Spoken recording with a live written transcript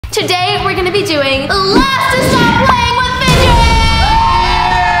Today we're gonna be doing Last to Stop Playing with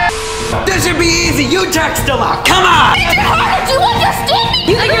Fidget! This should be easy, you text a lot, come on! Make it harder, do you understand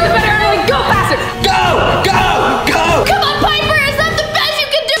me? You think you're the better at it? Go faster! Go, go, go! Come on, Piper, is that the best you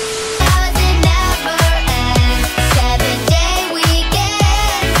can do?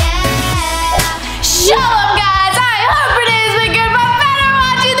 Shalom, guys! I hope it has been good, but better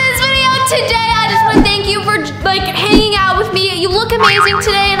watching this video today. I just want to thank you for hanging out with me. You look amazing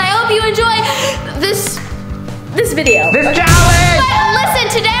today, and I hope you enjoy this video. This challenge! But listen,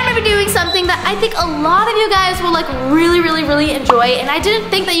 today I'm gonna be doing something that I think a lot of you guys will really enjoy, and I didn't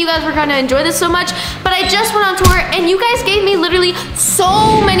think that you guys were gonna enjoy this so much, but I just went on tour and you guys gave me literally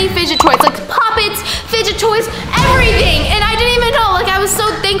so many fidget toys, like puppets, fidget toys, everything, and I didn't even know. I was so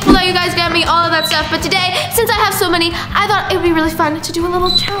thankful that you guys gave me all of that stuff, but today, since I have so many, I thought it would be really fun to do a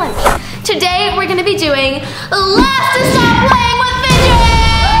little challenge. Today we're gonna be doing Last to Stop Playing with Fidget!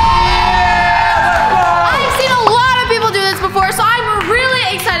 Before, so I'm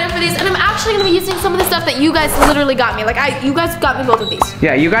really excited for these, and I'm actually gonna be using some of the stuff that you guys literally got me. You guys got me both of these.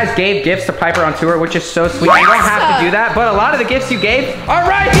 Yeah, you guys gave gifts to Piper on tour, which is so sweet. Yes. You don't have to do that, but a lot of the gifts you gave are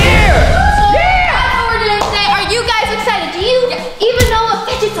right here. Yeah! That's what we're doing today. Are you guys excited? Do you even know what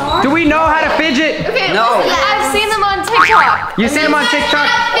fidgets are? Do we know how to fidget? Okay, no. Listen, I've seen them on TikTok. You see them on TikTok?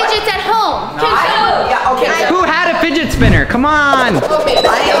 I have fidgets at home. No, yeah, okay. Who had a fidget spinner? Come on. Okay.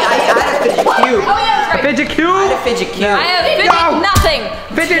 I had a fidget cube. Oh, yeah, A fidget cube? I had a fidget cube. I have fidget nothing.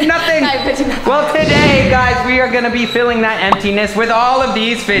 Fidget nothing. I have fidget nothing. Well, today, guys, we are gonna be filling that emptiness with all of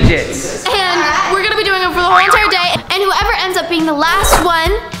these fidgets. And we're gonna be doing it for the whole entire day. And whoever ends up being the last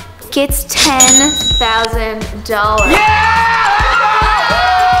one gets $10,000.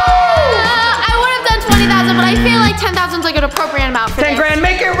 Yeah! I would have done 20,000, but I feel like 10,000 is an appropriate amount for 10 this. grand,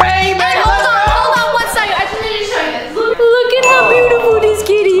 make it rain, And baby. hold on 1 second. I just need to show you this. Look at how beautiful this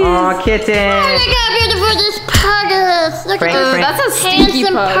kitty is. Aw, kitten. Look how beautiful this pug is. Look Frank, at Frank. That's a stinky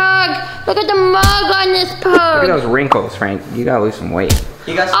handsome pug. pug. Look at the mug on this Look at pug. those wrinkles, Frank. You gotta lose some weight.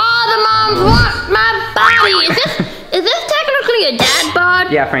 You guys. All the moms want my body. Is this technically a dad bod?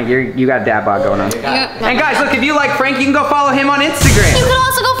 Yeah, Frank, you got a dad bod going on. And guys, look, if you like Frank, you can go follow him on Instagram. You can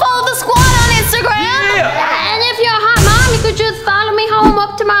also go follow the squad on Instagram. Yeah. And if you're a hot mom, you could just follow me home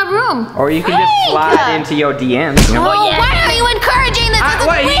up to my room. Or you can just slide into your DMs. You know? Oh, why are you encouraging this? This is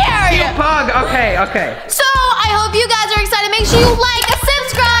Wait, weird. you pug. Okay. So I hope you guys are excited. Make sure you like,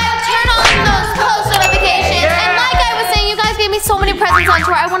 subscribe, turn on those post notifications. And like I was saying, you guys gave me so many presents on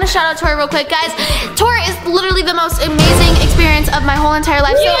tour. I want to shout out Tour real quick, guys. Tour is literally the most amazing experience of my whole entire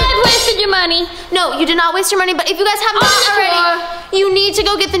life. You guys wasted your money. No, you did not waste your money. But if you guys have not already, you need to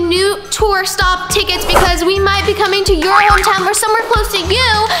go get the new tour stop tickets because we might be coming to your hometown or somewhere close to you.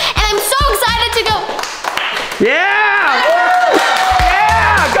 And I'm so excited to go. Yeah!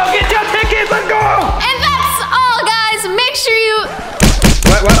 Yeah! Go get your tickets. Let's go! And that's all, guys. Make sure you.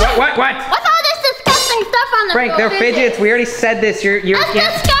 What? What's all this disgusting stuff on the Frank, floor? they're fidgets. We already said this. You're That's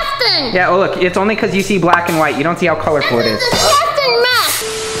disgusting. Yeah, well, look, it's only because you see black and white. You don't see how colorful it This is. is a disgusting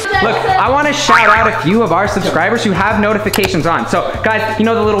mess. Look, I want to shout out a few of our subscribers who have notifications on. So, guys, you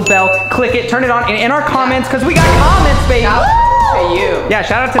know the little bell. Click it, turn it on in our comments because we got comments, baby. Hey, you. Yeah,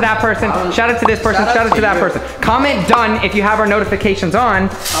 shout out to that person. Shout out to this person. Shout out to that person. Comment done if you have our notifications on,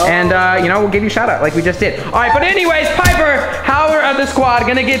 and we'll give you a shout out like we just did. All right, but anyways, Piper, how are the squad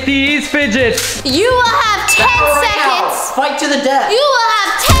gonna get these fidgets? You will have 10 seconds. Fight to the death. You will have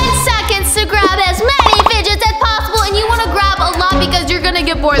 10 seconds to grab as many fidgets as possible, and you want to grab a lot because you're gonna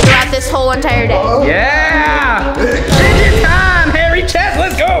get bored throughout this whole entire day. Yeah! Fidget time, hairy chest.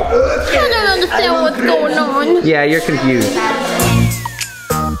 Let's go. I don't understand what's going on. Yeah, you're confused.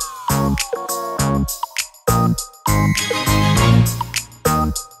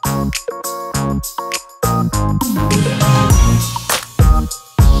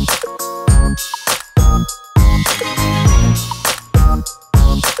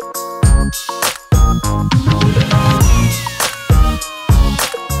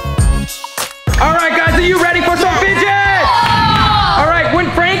 All right, guys, are you ready for some fidgets? All right,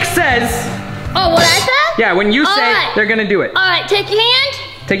 when Frank says, Oh, what I said? yeah, when you say, right. they're gonna do it. All right, take your hand.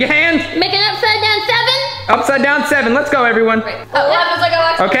 Take your hand. Make an upside down 7. Upside down 7. Let's go, everyone. Okay,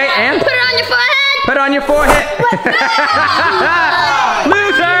 and Put it on your forehead. put it on your forehead.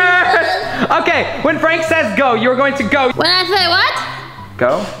 Loser. Okay, when Frank says go, you're going to go. When I say what?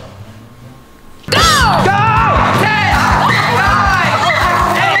 Go. Go! Go! 10, 9,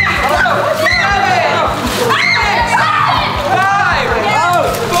 8, 7, 5,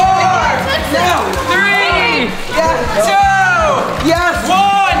 4, 3, 2, yes, 1.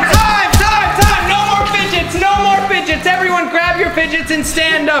 Time. No more fidgets. Everyone grab your fidgets and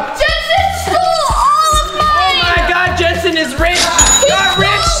stand up. up. Jensen stole all of mine. Oh my God, Jensen is rich. Got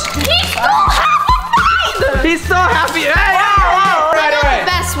rich. He stole half of mine. He's so happy. Hey, all right, all right.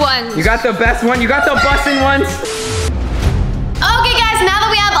 Best one. You got the best one. You got the bussin' ones. Okay, guys, now that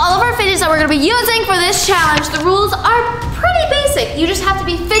we have all of our fidgets that we're gonna be using for this challenge, the rules are pretty basic. You just have to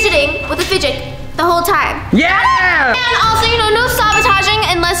be fidgeting with a fidget the whole time. Yeah! And also, you know, no sabotaging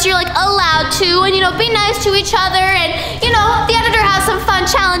unless you're like allowed to, and you know, be nice to each other, and you know, the editor has some fun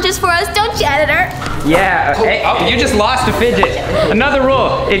challenges for us, don't you, editor? Yeah. Hey, you just lost a fidget. Another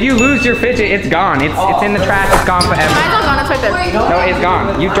rule: if you lose your fidget, it's gone. It's in the trash. It's gone forever. Mine's not gone, it's right there. No, it's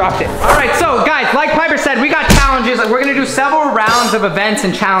gone. You dropped it. All right, so guys, like Piper said, we got challenges. We're gonna do several rounds of events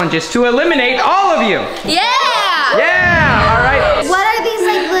and challenges to eliminate all of you. Yeah! Yeah. All right. What are these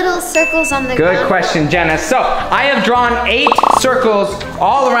like little circles on the ground? Good question, Jenna. So I have drawn 8 circles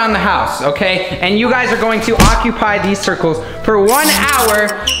all around the house, okay? And you guys are going to occupy these circles for 1 hour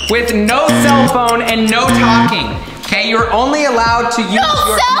with no cell phone and no talking. Okay, you're only allowed to use your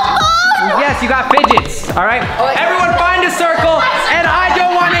cell phone? Yes, you got fidgets, all right? Everyone find a circle, and I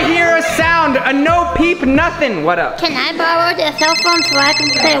don't want to hear a sound, a no peep, nothing. What up? Can I borrow the cell phone so I can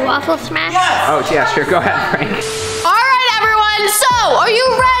play Waffle Smash? Oh, yeah, sure, go ahead, Frank. All right, everyone, so are you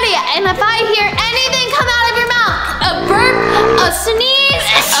ready? And if I hear anything come out of your mouth, a burp, a sneeze,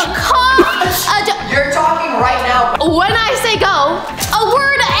 a cough, You're talking right now. when I say go, a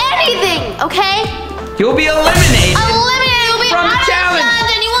word, anything, okay? You'll be eliminated. Eliminated, you'll be From the out of challenge.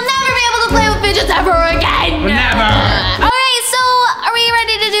 challenge, and you will never be able to play with fidgets ever again. Never. All right, so are we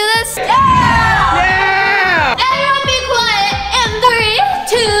ready to do this? Yeah! Everyone be quiet in 3,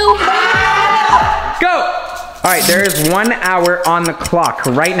 2, Go! All right, there is 1 hour on the clock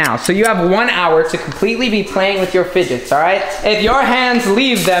right now. So you have 1 hour to completely be playing with your fidgets, all right? If your hands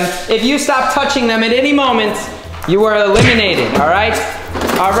leave them, if you stop touching them at any moment, you are eliminated, all right?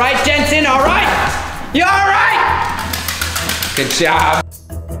 All right, Jensen, all right? You all right? Good job.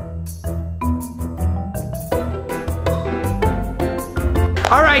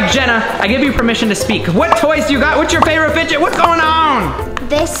 All right, Jenna, I give you permission to speak. What toys do you got? What's your favorite fidget? What's going on?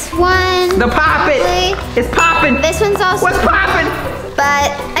 This one. The poppin'. probably. It's popping. This one's also. What's popping?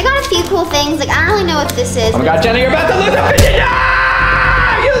 But I got a few cool things. Like, I don't really know what this is. Oh my God, Jenna, you're about to lose a fidget.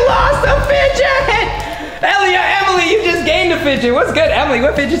 Ah! You lost a fidget. Emily, you just gained a fidget. What's good, Emily?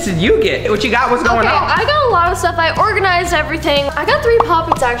 What fidgets did you get? What you got? What's going on? I got a lot of stuff. I organized everything. I got 3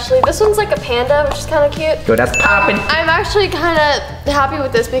 poppets actually. This one's like a panda, which is kind of cute. Good, that's popping. I'm actually kind of happy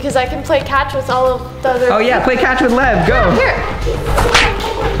with this because I can play catch with all of the other. Oh yeah, play catch with Lev. Go. Here.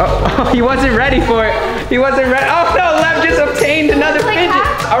 Oh, he wasn't ready for it. He wasn't ready. Oh no, Lev just obtained another fidget.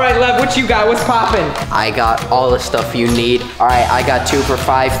 All right, Lev, what you got? What's popping? I got all the stuff you need. All right, I got 2 for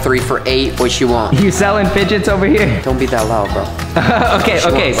 $5, 3 for $8. What you want? You selling fidgets over here? Don't be that loud, bro.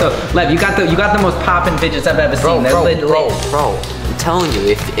 okay. So Lev, you got the most popping fidgets I've ever seen. Bro. I'm telling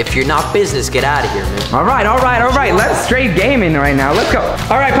you, if you're not business, get out of here, man. All right. Let's straight gaming right now. Let's go.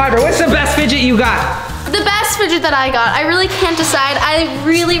 All right, Piper, what's the best fidget you got? The best fidget that I got, I really can't decide. I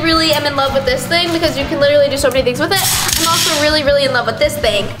really am in love with this thing because you can literally do so many things with it. I'm also really in love with this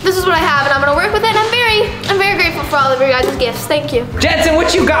thing. This is what I have and I'm gonna work with it and I'm very grateful for all of your guys' gifts. Thank you. Jensen,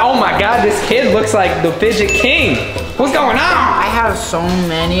 what you got? Oh my God, this kid looks like the fidget king. What's going on? I have so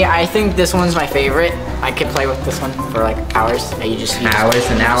many. I think this one's my favorite. I could play with this one for like hours. You just Hours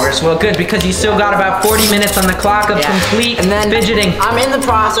and hours. Well, good, because you still got about 40 minutes on the clock of complete fidgeting. I'm in the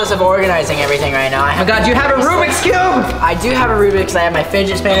process of organizing everything right now. Oh my God, you have a Rubik's Cube? I do have a Rubik's. I have my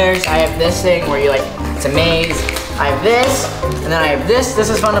fidget spinners. I have this thing where you like, it's a maze. I have this, and then I have this. This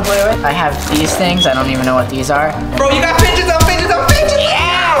is fun to play with. I have these things. I don't even know what these are. Bro, you got fidgets on fidgets on fidgets?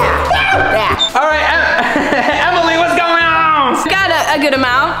 Yeah. All right, Emily, what's going on? Got a good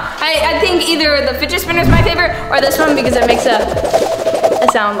amount. I think either the fidget spinner is my favorite or this one because it makes a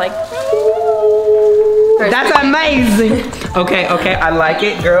sound like. That's amazing. Okay, I like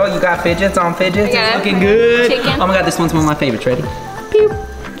it, girl. You got fidgets on fidgets. Yeah. It's looking good. Chicken. Oh my God, this one's one of my favorites. Ready? Pew,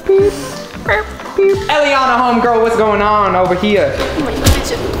 pew, burp, pew. Eliana, homegirl, what's going on over here?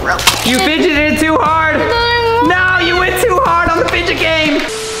 You fidgeted too hard. No, you went too hard on the fidget game.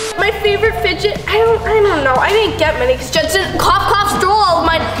 My favorite fidget, I don't know. I didn't get many because Jensen cough stole all of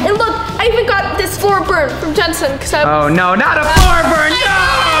mine. And look, I even got this floor burn from Jensen because I. Oh no, not a floor burn, no!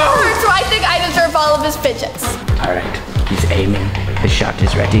 So I think I deserve all of his fidgets. All right, he's aiming. The shot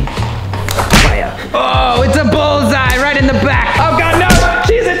is ready. Fire. Oh, it's a bullseye right in the back. Oh God, no!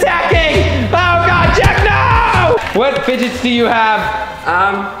 She's attacking! Oh God, Jack, no! What fidgets do you have?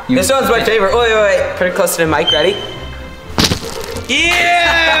 This one's my favorite. Wait. Put it close to the mic. Ready?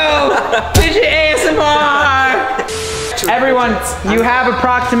 Ew! Fidget ASMR! Everyone, you have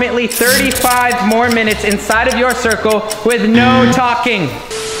approximately 35 more minutes inside of your circle with no talking.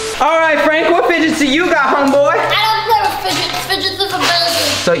 All right, Frank, what fidgets do you got, homeboy? I don't play with fidgets. Fidgets are for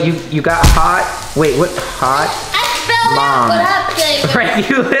babies. So you got hot? Wait, what? Hot? I spelled out what happened. Frank,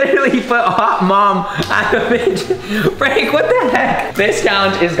 you literally put hot mom on the fidget. Frank, what the heck? This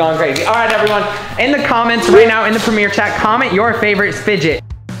challenge is going crazy. All right, everyone, in the comments right now in the premiere chat, comment your favorite fidget.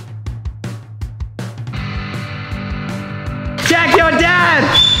 Jack, your dad,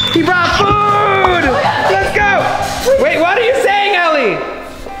 he brought food. Let's go. Wait, what are you saying, Ellie?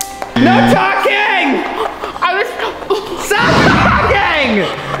 No talking. Stop talking.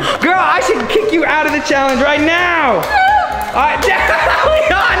 Girl, I should kick you out of the challenge right now.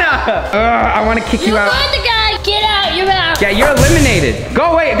 Liana. I want to kick you out. You're the guy. Get out. You're out. Yeah, you're eliminated.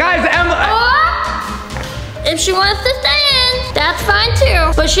 Go away, guys. If she wants to stay in, that's fine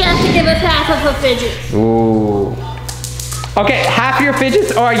too. But she has to give us half of her fidgets. Ooh. Okay, half your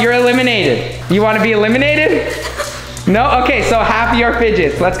fidgets or you're eliminated. You want to be eliminated? No? Okay, so half your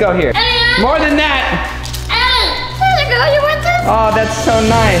fidgets. Let's go here. More than that. There you go. You want this? Oh, that's so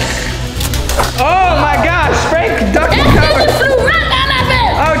nice. Oh my gosh, Frank, duck and cover.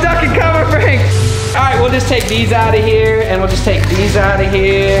 Oh, duck and cover, Frank. All right, we'll just take these out of here, and we'll just take these out of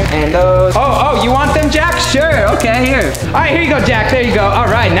here, and those. Oh, you want them, Jack? Sure, okay, here. All right, here you go, Jack, there you go. All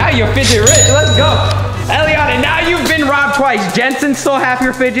right, now you're fidget rich, let's go. Eliana, now you've been robbed twice. Jensen stole half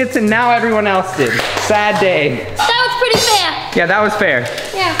your fidgets, and now everyone else did. Sad day. That was pretty fair. Yeah, that was fair.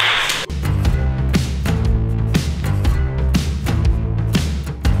 Yeah.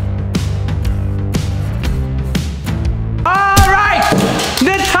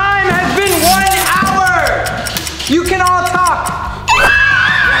 The time has been 1 hour. You can all talk.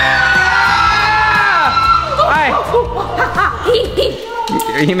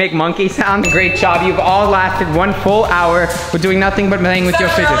 You make monkey sound. Great job. You've all lasted 1 full hour with doing nothing but playing with your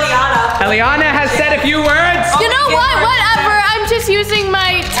fidgets. Eliana has said a few words. You know what? Whatever. I'm just using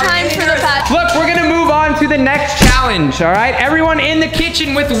my time for the past. Look, we're gonna move on to the next challenge. All right, everyone in the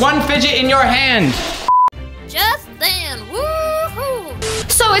kitchen with 1 fidget in your hand. Just then. Woohoo!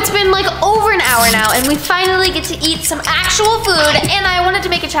 So it's been like over an hour now and we finally get to eat some actual food, and I wanted to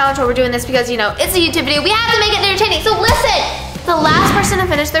make a challenge while we're doing this because, you know, it's a YouTube video. We have to make it entertaining. So listen, the last person to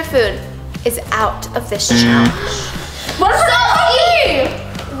finish their food is out of this challenge. What is that?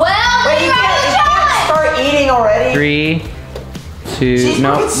 Well, Wait, you can't start eating already. 3, 2,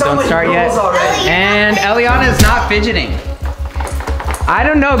 no, so don't start yet. And Eliana is not fidgeting. I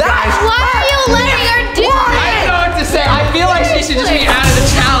don't know, guys. why are you letting her do I it? don't know what to say. I feel like she should just be out of the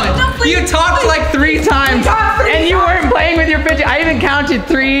challenge. You talked like 3 times, and you weren't playing with your fidget. I even counted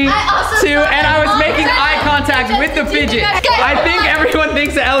 3, 2, and I was making eye contact with the fidget. I think everyone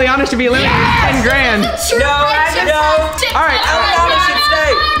thinks that Eliana should be eliminated with 10 grand. No. All right, Eliana should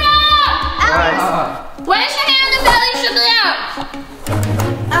stay. Where's your hand and belly should be out?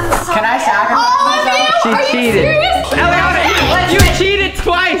 Can I sacrifice myself? She cheated. Eliana, you cheated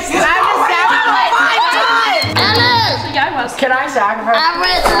twice. Can I just sacrifice myself? Can I sacrifice? I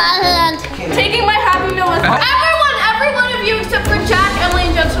raised my hand. Taking my Happy Meal with every one of you except for Jack, Emily,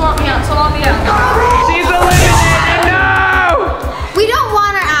 and Jensen want me out, so I'll be out. She's eliminated. No. We don't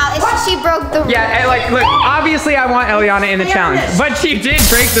want her out if she broke the rules. Yeah, and like, look, obviously I want Eliana in the challenge, but she did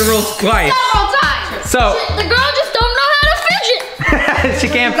break the rules twice. Several times. So The girl just don't know how to fidget. she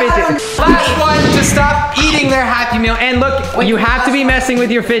can't fidget. Last one to stop eating their Happy Meal. And look, you have to be messing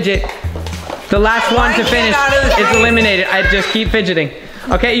with your fidget. The last one to finish is eliminated. I just keep fidgeting.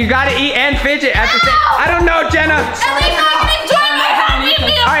 Okay, you gotta eat and fidget at the same. I don't know, Jenna.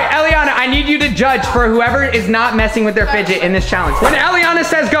 All right, Eliana, I need you to judge for whoever is not messing with their fidget in this challenge. When Eliana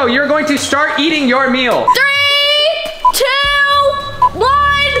says go, you're going to start eating your meal. 3, 2, 1,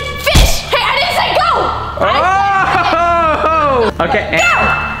 fish. Hey, I didn't say go. Oh! Okay.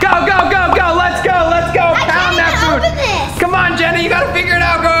 Go, go, go, go. Let's go, let's go. Pound that food. Come on, Jenna, you gotta figure it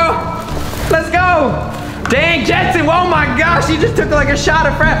out, girl. Let's go. Dang, Jensen, oh my gosh, you just took like a shot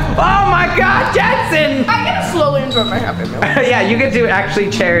of Fred. Oh my God, Jensen. I'm gonna slowly enjoy my Happy Meal. Yeah, you get to actually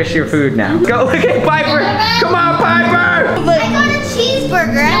cherish your food now. Go, look at Piper. Come on, Piper. I got a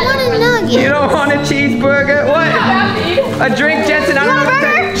cheeseburger. I want a nugget. You don't want a cheeseburger? What? A drink, Jensen, I don't know what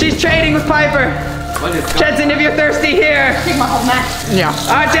to. She's trading with Piper. Jensen, if you're thirsty here. Take my whole match. Yeah.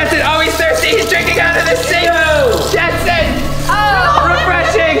 Jensen, oh, he's thirsty. He's drinking out of the sink. Jensen. Oh,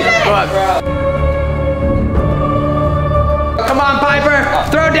 refreshing. Come on, Piper.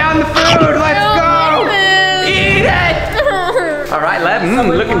 Throw down the food. Let's go. Eat it. All right,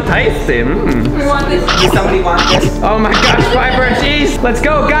 looking tasty. Does somebody want this? Oh my gosh, Piper, jeez. Let's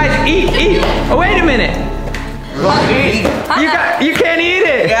go, guys. Eat. Oh, wait a minute. You can't eat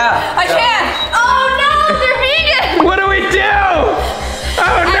it. Yeah. I can't. Oh no, they're vegan. What do we do?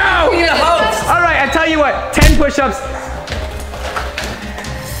 Oh no. You're the host. All right, I tell you what. 10 push-ups.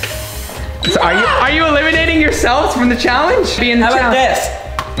 So are you eliminating yourselves from the challenge? Be in the How about challenge. this?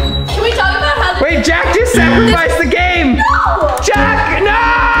 Can we talk about how Wait, Jack just sacrificed the game. No! Jack,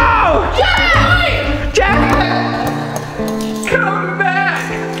 no! Jack! Jack! Come back!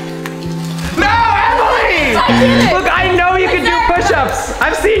 No, Emily! I did it! Look, I know you can do push-ups.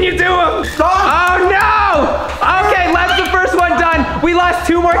 I've seen you do them. Oh no! Okay, Lev's the first one done. We lost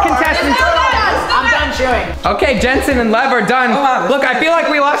 2 more contestants. I'm done chewing. Okay, Jensen and Lev are done. Look, I feel like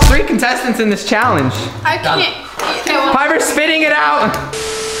we lost 3 contestants in this challenge. I can't. Piper's spitting it out.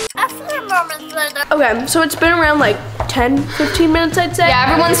 Okay, so it's been around like 10, 15 minutes, I'd say. Yeah,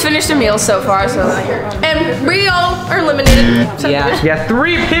 everyone's finished their meals so far, so And we all are eliminated. Yeah,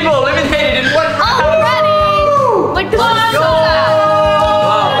 3 people eliminated in 1 round. Already! Like this is so sad.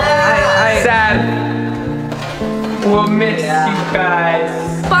 Sad. We'll miss you guys.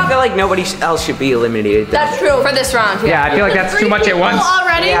 I feel like nobody else should be eliminated. That's true. for this round, Yeah, I feel like that's too much at once.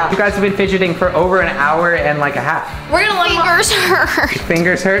 Already? You guys have been fidgeting for over an hour and like a half. We're gonna let Fingers hurt.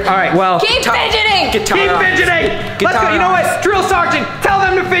 Fingers hurt? All right, well. Keep fidgeting! Keep fidgeting! Let's go. You know what? Drill sergeant, tell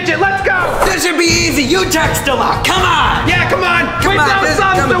them to fidget. Let's go. This should be easy. You text a lot. Come on. Yeah, come on. Come Put on, those this-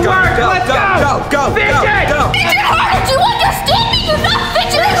 thumbs come to on, work. go, Let's go, go. go, Fidget. go. Fidget harder! Do you understand me? You're not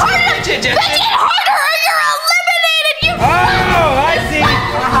fidgeting harder! Fidget. Fidget harder or you're eliminated! You Oh, I see.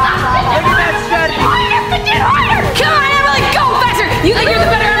 Look at that strategy. fidget harder! Come on, Emily, go faster! You think you're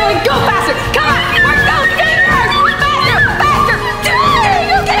the better Emily? Go faster! Come on! We're go! Faster! Faster! Faster!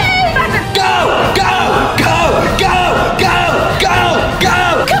 You can faster! Go, go, go, go, go, go, go.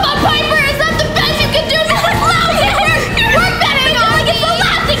 Come on, Piper! Is that the best you can do? This is lousy! You work better than all. It's the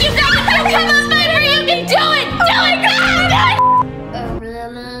last thing you got! Come on, Piper! You can do it! Do it! Do it! A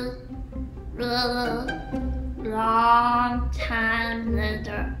really, really long time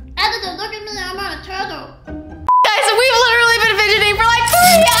later. Editor, look at me, I'm on a turtle. Guys, we've literally been fidgeting for like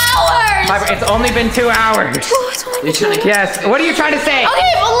 3 hours! Piper, it's only been 2 hours. Yes. What are you trying to say?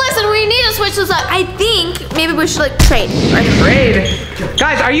 Okay, well listen, we need to switch this up. I think maybe we should like trade. Trade.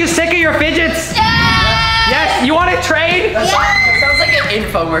 Guys, are you sick of your fidgets? Yes. You want to trade? Sounds like an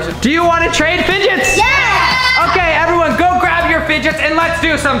infomercial. Do you want to trade fidgets? Yeah! Okay, everyone, go grab your fidgets and let's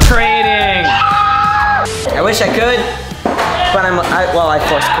do some trading. I wish I could, but I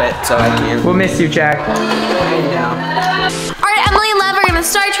forced quit, so I can't. We'll miss you, Jack. Alright, Emily and Lev are gonna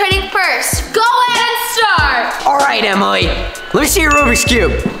start trading first. Go ahead and start! All right, Emily. Let me see your Rubik's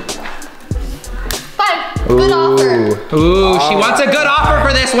Cube. Fine, good offer. Ooh, she wants a good offer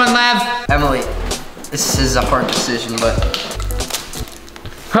for this one, Lev. Emily, this is a hard decision, but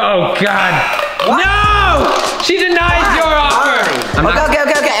Oh, God. What? No! She denies your offer. I'm not-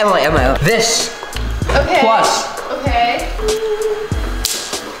 Okay, Emily. This Okay. plus. Okay.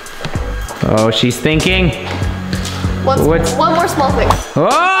 Oh, she's thinking. What's- One more small thing.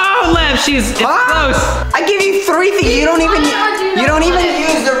 Oh, Lev, it's close. I give you 3 things. You don't even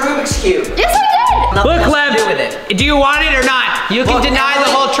use the Rubik's Cube. Yes, I did! Nothing Look, else Lev, to do with it. do you want it or not? You can Look, deny the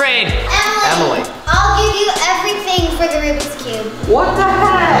Emily. whole trade. Emily. I'll give you everything for the Rubik's Cube. What the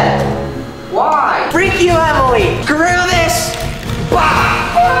heck? Why? Freak you, Emily. Screw this.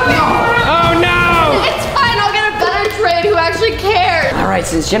 Oh, no. It's fine, I'll get a better trade who actually cares. All right,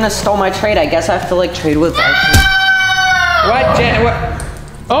 since Jenna stole my trade, I guess I have to like trade with. What, Jenna? What?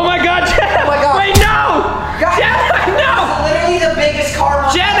 Oh, my God, Jenna. Oh, my God. Wait, no. Jenna, no. Literally the biggest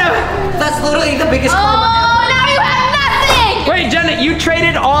karma. Jenna. That's literally the biggest karma. Oh, now you have nothing! Wait, Jenna, you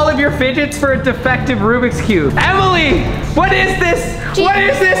traded all of your fidgets for a defective Rubik's Cube. Emily, what is this? What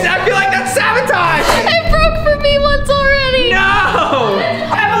is this? I feel like that's sabotage. It broke for me once already! No.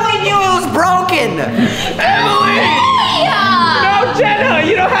 Emily knew it was broken. Emily. Yeah! No, Jenna,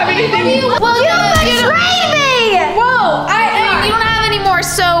 you don't have anything. Well, you betrayed me! Whoa, You don't have any more,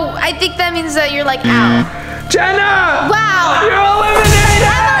 so I think that means that you're like out. Jenna. Wow! You're eliminated.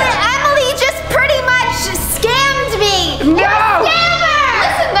 Emily just pretty much scammed me! No.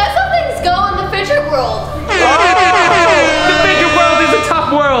 Listen, that's how things go in the fidget world. The fidget world is a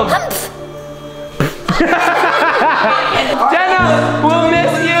tough world. Jenna, we'll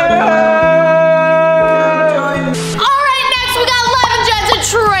miss you. Alright, next we got Lev and Jensen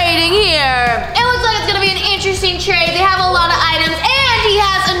trading here. It looks like it's gonna be an interesting trade. They have a lot of items, and he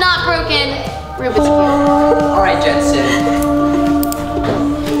has a not broken Rubik's Cube. All right, Jensen.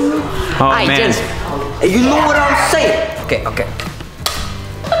 Oh, Hey, man. Jensen. You know what I'm saying? Okay.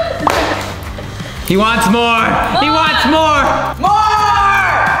 He wants more. He wants more.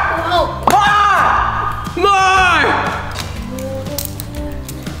 More! Oh, More! More.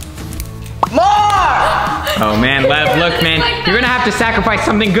 Oh man, Lev, look man, you're gonna have to sacrifice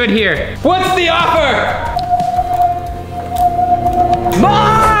something good here. What's the offer? More!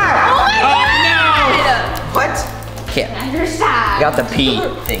 Oh no! What? Here. I got the P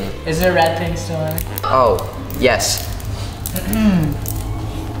thing. Is there red thing still in it? Oh, yes.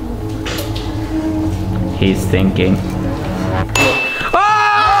 He's thinking.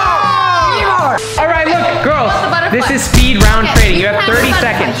 Oh! All right, look, girls. This is speed round trading. You have 30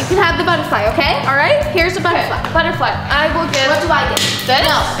 seconds. You can have the butterfly, okay? All right? Here's the butterfly. Butterfly. I will get. What do I get? This?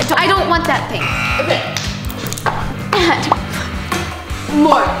 No, I don't want that thing. Okay.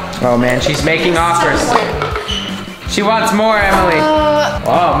 More. Oh man, she's making offers. She wants more, Emily.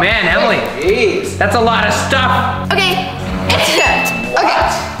 Oh man, Emily. Jeez. That's a lot of stuff. Okay. It's it. Okay.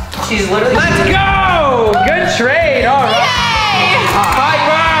 She's literally. Let's go! Good trade. All right. Yay!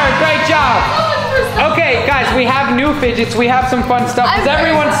 Piper, great job. Okay, guys, we have new fidgets. We have some fun stuff. Is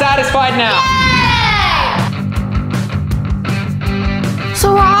everyone satisfied now?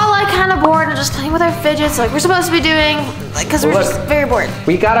 So we're all like kind of bored and just playing with our fidgets like we're supposed to be doing, like, because we're just very bored.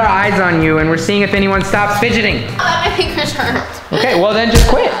 We got our eyes on you and we're seeing if anyone stops fidgeting. My fingers hurt. Okay, well then just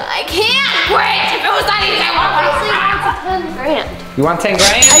quit. I can't quit. If it was that easy, I want 10 grand. You want 10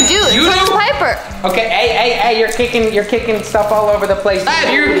 grand? I do. You It's do? Piper. Okay, hey, you're kicking stuff all over the place.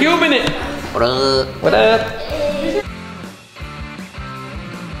 Hey, you're cubing it. What up? What up?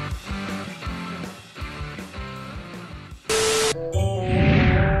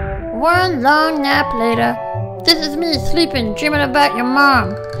 One long nap later. This is me sleeping, dreaming about your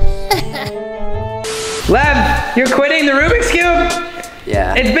mom. Lev, you're quitting the Rubik's Cube?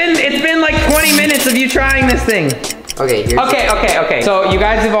 Yeah. It's been like 20 minutes of you trying this thing. Okay, here's Okay. So you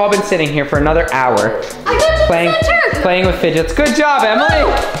guys have all been sitting here for another hour playing with fidgets. Good job, Emily.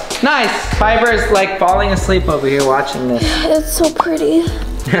 Nice. Piper's like falling asleep over here watching this. It's so pretty.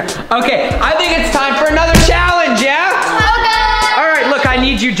 Okay, I think it's time for another challenge, yeah? Okay. All right, look, I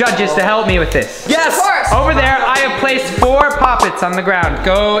need you judges to help me with this. Yes. Over there, I have placed 4 poppets on the ground.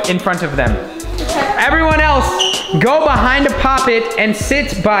 Go in front of them. Everyone else, go behind a poppet and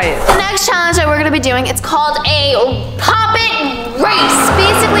sit by it. The next challenge that we're gonna be doing, it's called a poppet race.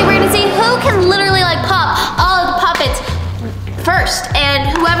 Basically, we're gonna see who can literally like pop all of the poppets first, and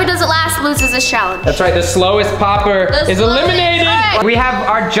whoever does it last loses this challenge. That's right, the slowest popper is eliminated. Right. We have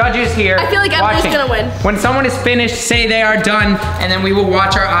our judges here. I feel like Emily's watching. gonna win. When someone is finished, say they are done, and then we will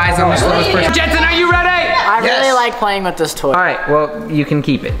watch our eyes on the slowest person. Jensen, are you ready? I really like playing with this toy. All right, well, you can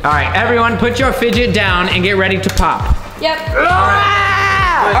keep it. All right, everyone, put your fidget down and get ready to pop. Yep.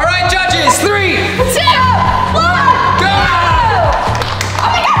 All right, judges, 3, 2, 1, go!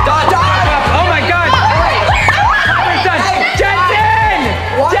 Oh my God! Piper's done.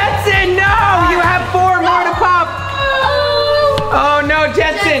 Jensen, no! You have 4 more to pop. Oh no,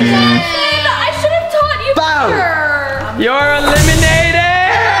 Jensen! I should have taught you better. You're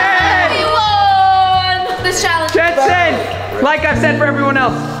eliminated! We won this challenge. Jensen, like I've said for everyone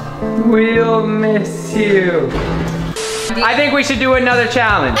else, we'll miss you. I think we should do another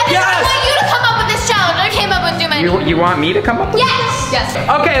challenge. I want you to come up with this challenge. I came up with too many. You want me to come up with Yes.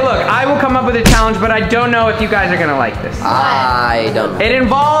 Okay, look, I will come up with a challenge, but I don't know if you guys are gonna like this. I don't know. It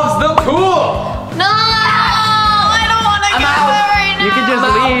involves the pool. No, I don't want to go there right now. You can just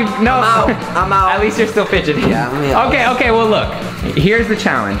leave. No, I'm out. At least you're still fidgeting. Yeah, I'm out. Okay, well look, here's the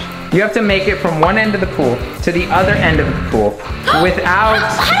challenge. You have to make it from one end of the pool to the other end of the pool without...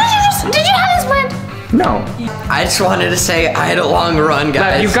 Did you have this planned? No. I just wanted to say I had a long run,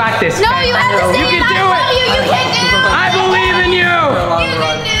 guys. You got this. No, okay? you have to say You can it. do it. You can do it. I believe in you. You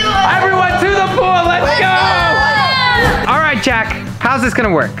can do it. Everyone to the pool, let's go. All right, Jack, how's this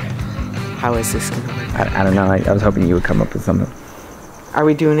gonna work? How is this gonna work? I don't know, I was hoping you would come up with something. Are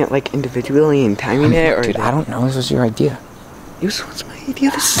we doing it like individually and timing it, or? Dude, I don't know, this was your idea. This was my idea.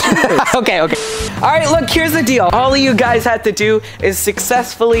 This is yours. Okay. All right, look, here's the deal. All of you guys had to do is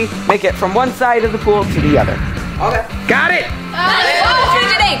successfully make it from one side of the pool to the other. Okay. Got it.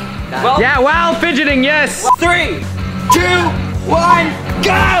 Fidgeting. While fidgeting, yes. 3, 2, 1,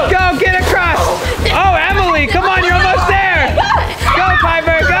 go! Go, get across. Oh, Emily, come on, you're almost there. Go,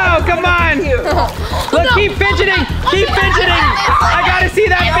 Piper, go, come on. Look, keep fidgeting. Keep fidgeting. I gotta see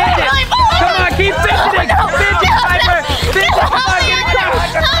that fidget. Come on, keep fidgeting. Fidget, Piper. Fidget, come on, get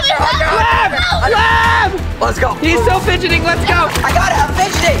across. Lab! Let's go. He's still fidgeting, let's go. I got it. I'm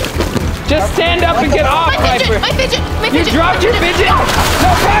fidgeting. Just stand up and get off, Piper. My fidget. You dropped your fidget.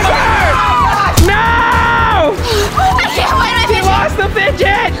 No, Piper! No! I can't find my She fidget. lost the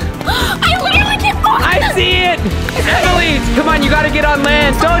fidget. I literally can't find I see it. Emily, come on, you gotta get on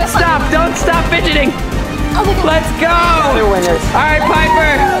land. Don't stop fidgeting. Oh my God. Let's go. They're winners. All right,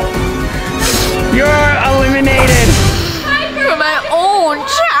 Piper. You're eliminated.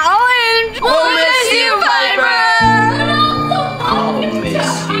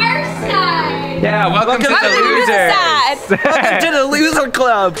 Welcome to the loser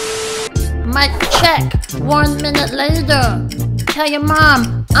club. Mic check. 1 minute later. Tell your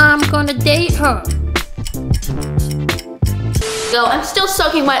mom I'm gonna date her. So I'm still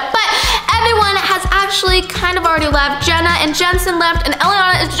soaking wet, but everyone has actually kind of already left. Jenna and Jensen left, and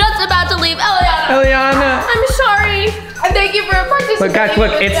Eliana is just about to leave. Eliana. I'm sorry. Thank you for participating. Look, guys,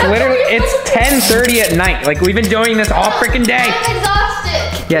 look, it's literally, it's 10:30 at night. Like, we've been doing this all freaking day. I'm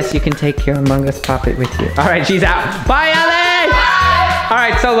exhausted. Yes, you can take your Among Us puppet with you. All right, she's out. Bye, Ellie! Bye! All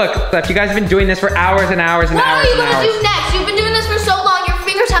right, so look, you guys have been doing this for hours and hours and What hours are you and gonna hours. do next? You've been doing this for so long, your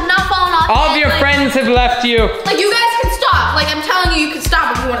fingers have not fallen off. All of yet. your friends have left you. Like, you guys can stop. Like, I'm telling you, you can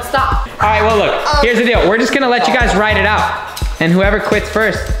stop if you wanna stop. All right, well, look, here's the deal. We're just gonna let you guys ride it out. And whoever quits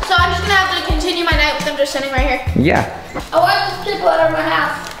first. So I'm just gonna have to continue my night with them just sitting right here. Yeah. I want these people out of my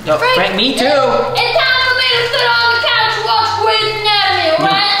house. No, Frank, me too. It's time for me to sit on the couch and watch Grey's Anatomy,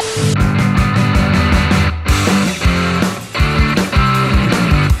 alright?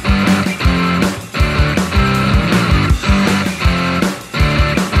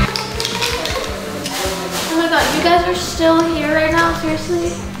 Oh my god, you guys are still here right now?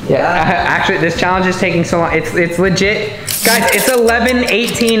 Seriously? Yeah. Actually, this challenge is taking so long. It's legit. Guys, it's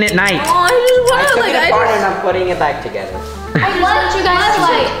 11:18 at night. Oh, I just want to, like, and I'm putting it back together. I want you guys to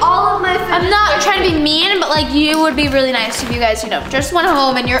like all of my I'm not trying to be mean, but like you would be really nice if you guys, you know, just went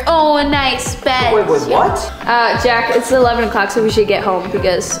home in your own nice bed. Wait, what? Jack, it's 11 o'clock, so we should get home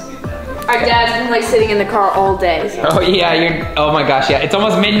because our dad's been like sitting in the car all day. So. Oh yeah, oh my gosh, yeah. It's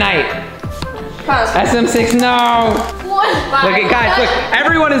almost midnight. SM6, no. What? Look at guys, look,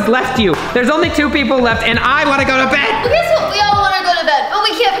 everyone has left you. There's only 2 people left and I want to go to bed. Okay, so we all want to go to bed, but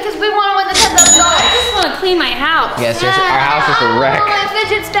we can't because we want to win the $10,000. I just want to clean my house. Yes, our house is a wreck. Oh, my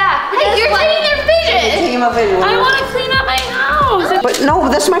fidget's back. Hey, you're taking their fidget. I want to clean up my house. But no,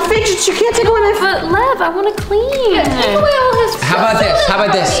 that's my fidgets. You can't take away my fidgets. But Lev, I want to clean. Take away all his How about this? How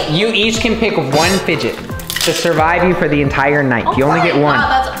about this? You each can pick 1 fidget to survive you for the entire night. You only get 1. Oh,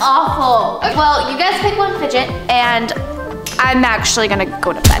 that's awful. Well, you guys pick 1 fidget, and I'm actually gonna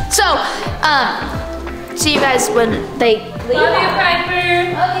go to bed. So, see you guys when they leave. Love you,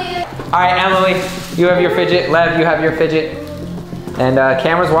 Piper. All right, Emily, you have your fidget. Lev, you have your fidget. And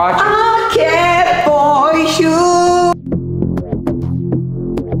cameras watch. I care for you.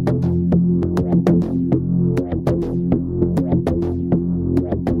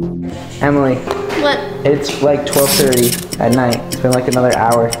 Emily, What? It's like 12:30 at night. It's been like another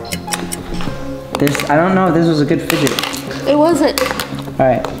hour. I don't know if this was a good fidget. It wasn't. All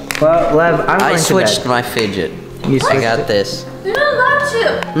right. Well, Lev, I'm going I switched to bed. my fidget. You I switched got it? this. You're not allowed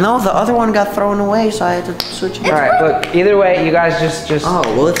to. No, the other one got thrown away, so I had to switch it. All right. Look, either way, you guys just Oh,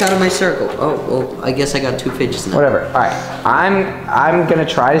 well, it's out of my circle. Oh, well, I guess I got 2 fidgets now. whatever. All right. I'm gonna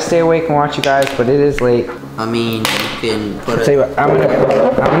try to stay awake and watch you guys, but it is late. I mean, you can put I'll tell you a,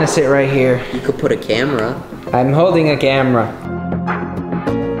 what. I'm gonna sit right here. you could put a camera. I'm holding a camera.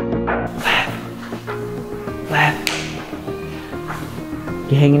 Lev.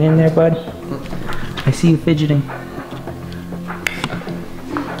 You hanging in there, bud? I see you fidgeting.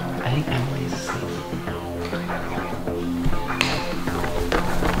 I think Emily's asleep.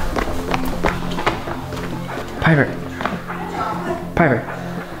 Piper.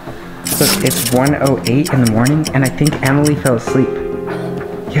 Look, it's 1:08 in the morning, and I think Emily fell asleep.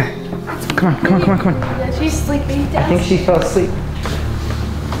 Yeah. Come on. Yeah, she's sleeping. I think she fell asleep.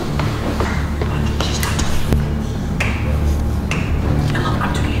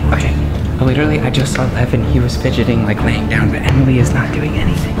 Okay. Literally, I just saw Lev and he was fidgeting, like laying down, but Emily is not doing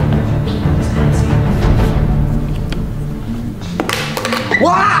anything.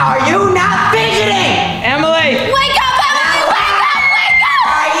 Wow, are you not fidgeting? Emily! Wake up, Emily! Wake up! Wake up!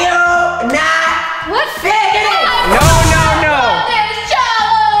 Are you not fidgeting? No! There's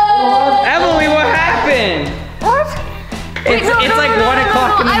Shalom! Emily, what happened? What? It's like 1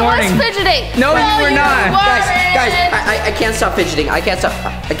 o'clock in the morning. I was fidgeting. No, you were not. Guys, I can't stop fidgeting. I can't stop.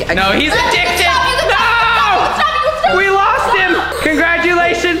 No, he's addicted. Stop, you can No! stop. We lost him.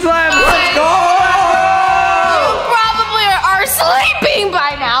 Congratulations, Lev. Let's go! You probably are sleeping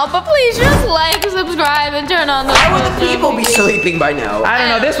by now, but please just like, subscribe, and turn on the Why would the people be sleeping by now? I don't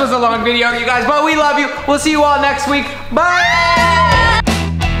know. This was a long video, you guys, but we love you. We'll see you all next week. Bye.